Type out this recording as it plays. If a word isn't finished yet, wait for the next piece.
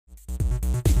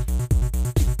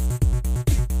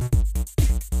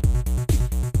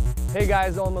Hey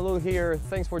guys, Malul here.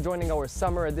 Thanks for joining our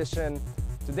summer edition.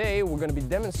 Today we're going to be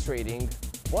demonstrating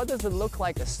what does it look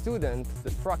like a student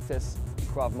that practice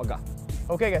Krav Maga.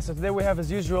 Okay guys, so today we have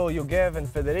as usual Yogev and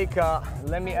Federica.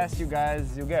 Let me ask you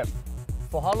guys, Yogev,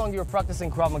 for how long you're practicing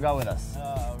Krav Maga with us?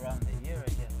 Around a year, I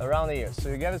guess. Around a year. So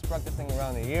Yogev is practicing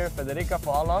around a year. Federica,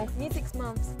 for how long? Me 6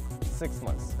 months. 6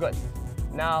 months. Good.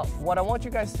 Now, what I want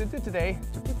you guys to do today,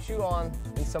 to put you on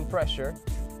in some pressure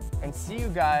and see you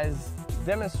guys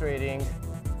demonstrating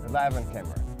live on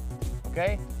camera.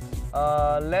 Okay?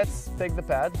 Let's take the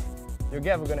pad.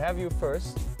 Yogev, we're gonna have you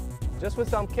first, just with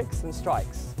some kicks and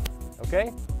strikes.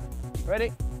 Okay?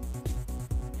 Ready?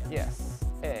 Yeah. Yes.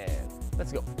 And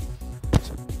let's go.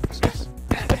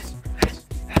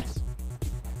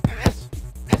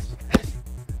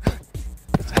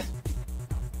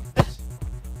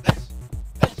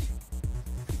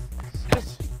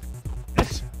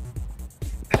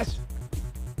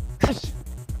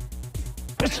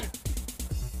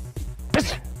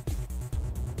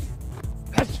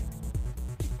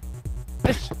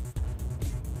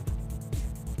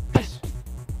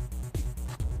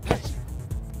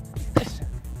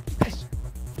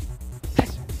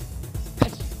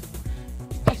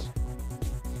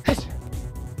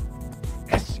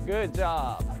 Good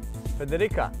job.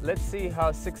 Federica, let's see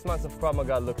how 6 months of Krav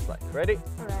Maga looks like. Ready?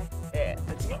 All right. Yeah,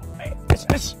 let's go.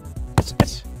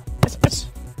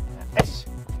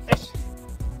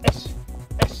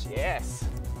 Yes.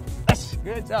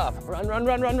 Good job. Run, run,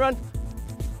 run, run, run.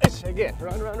 Again.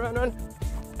 Run, run, run, run.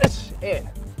 In.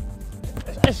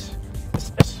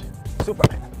 Super.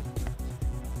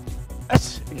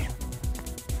 Again.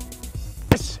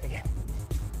 Again.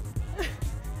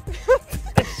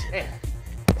 In.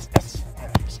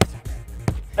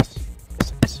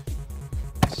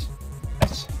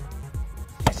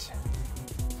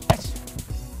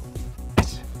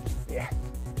 Yeah.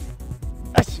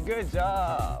 Good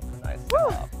job. Nice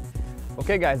job.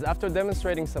 Okay guys, after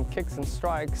demonstrating some kicks and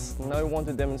strikes, now we want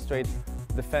to demonstrate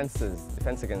defenses.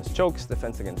 Defense against chokes,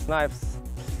 defense against knives.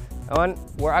 And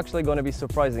we're actually going to be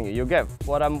surprising you. Yogev,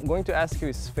 what I'm going to ask you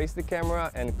is face the camera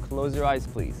and close your eyes,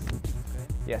 please. Okay.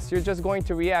 Yes, you're just going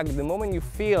to react. The moment you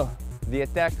feel the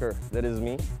attacker, that is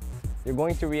me, you're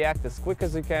going to react as quick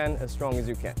as you can, as strong as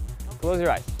you can. Close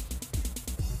your eyes.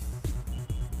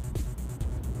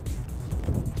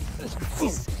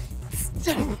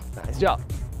 Nice job.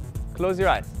 Close your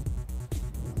eyes.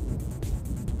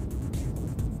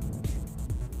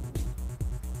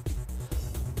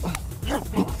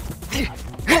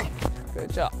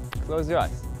 Good job. Close your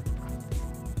eyes.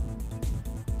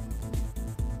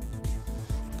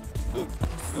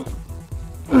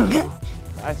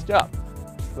 Nice job.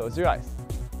 Close your eyes.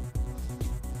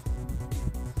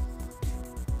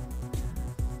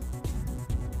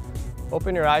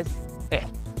 Open your eyes.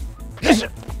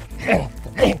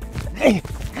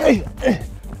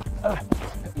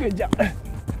 Good job.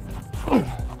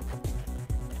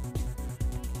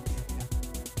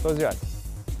 Close your eyes.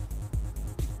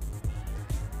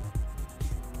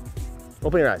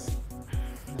 Open your eyes.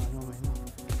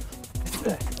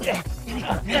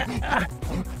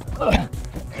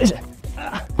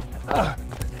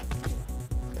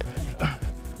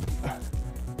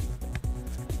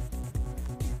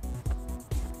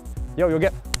 Yo, you'll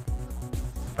get.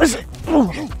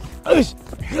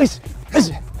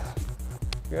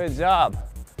 Good job.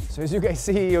 So as you guys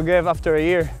see, Yogev after a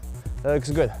year, that looks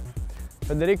good.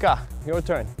 Federica, your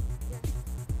turn. Yes.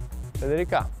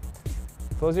 Federica,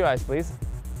 close your eyes, please.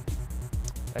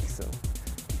 Excellent.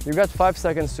 You got 5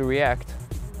 seconds to react.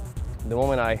 Yeah. The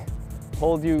moment I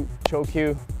hold you, choke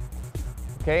you,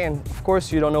 okay? And of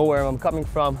course, you don't know where I'm coming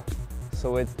from,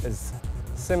 so it's as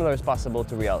similar as possible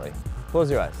to reality. Close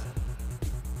your eyes.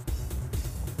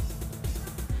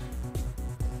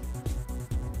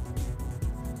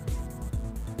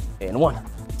 In 1,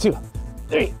 2,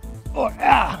 3, 4.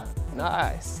 Ah!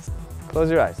 Nice. Close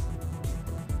your eyes.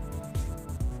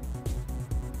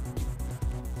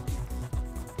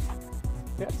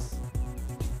 Yes.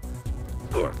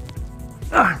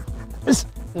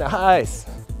 Nice.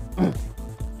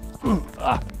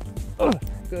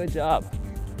 Good job.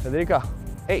 Federica.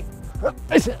 Hey.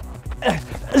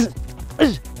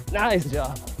 Nice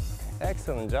job.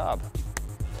 Excellent job.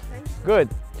 Good.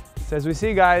 So as we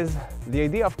see, guys, the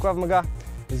idea of Krav Maga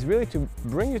is really to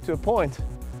bring you to a point.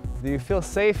 Do you feel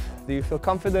safe? Do you feel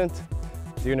confident?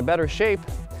 Do you in a better shape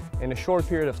in a short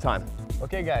period of time?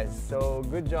 Okay guys, so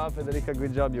good job Federica,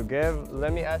 good job Yogev.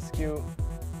 Let me ask you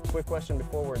a quick question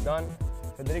before we're done.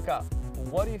 Federica,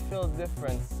 what do you feel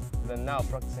different than now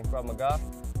practicing Krav Maga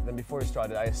than before you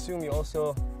started? I assume you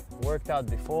also worked out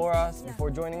before us, before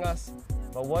joining us.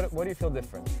 But what do you feel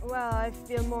different? Well, I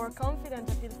feel more confident,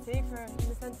 I feel safer in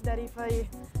the sense that if I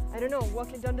don't know,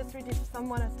 walking down the street, if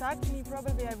someone attacked me,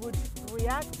 probably I would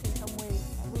react in some way.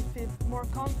 I would feel more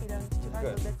confident to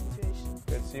handle that situation.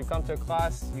 Good. So you come to a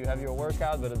class, you have your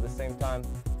workout, but at the same time,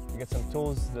 you get some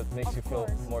tools that makes you feel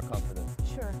more confident.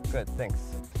 Sure. Good, thanks.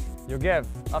 Yogev,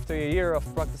 after a year of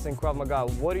practicing Krav Maga,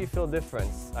 what do you feel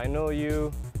different? I know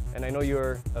you, and I know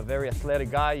you're a very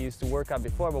athletic guy, you used to work out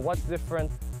before, but what's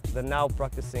different than now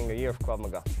practicing a year of Krav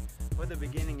Maga? For the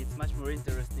beginning, it's much more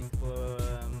interesting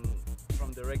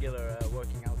from the regular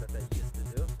working out that I used to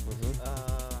do.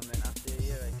 And after a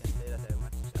year, I can say that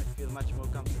I feel much more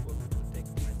comfortable to protect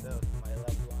myself, my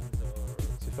loved ones,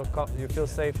 or... So you feel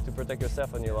safe to protect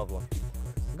yourself and your loved one.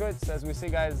 Good, so as we see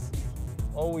guys,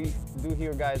 all we do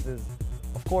here guys is,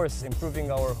 of course, improving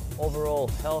our overall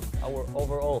health, our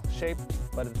overall shape,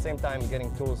 but at the same time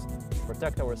getting tools to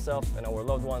protect ourselves and our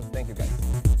loved ones. Thank you guys.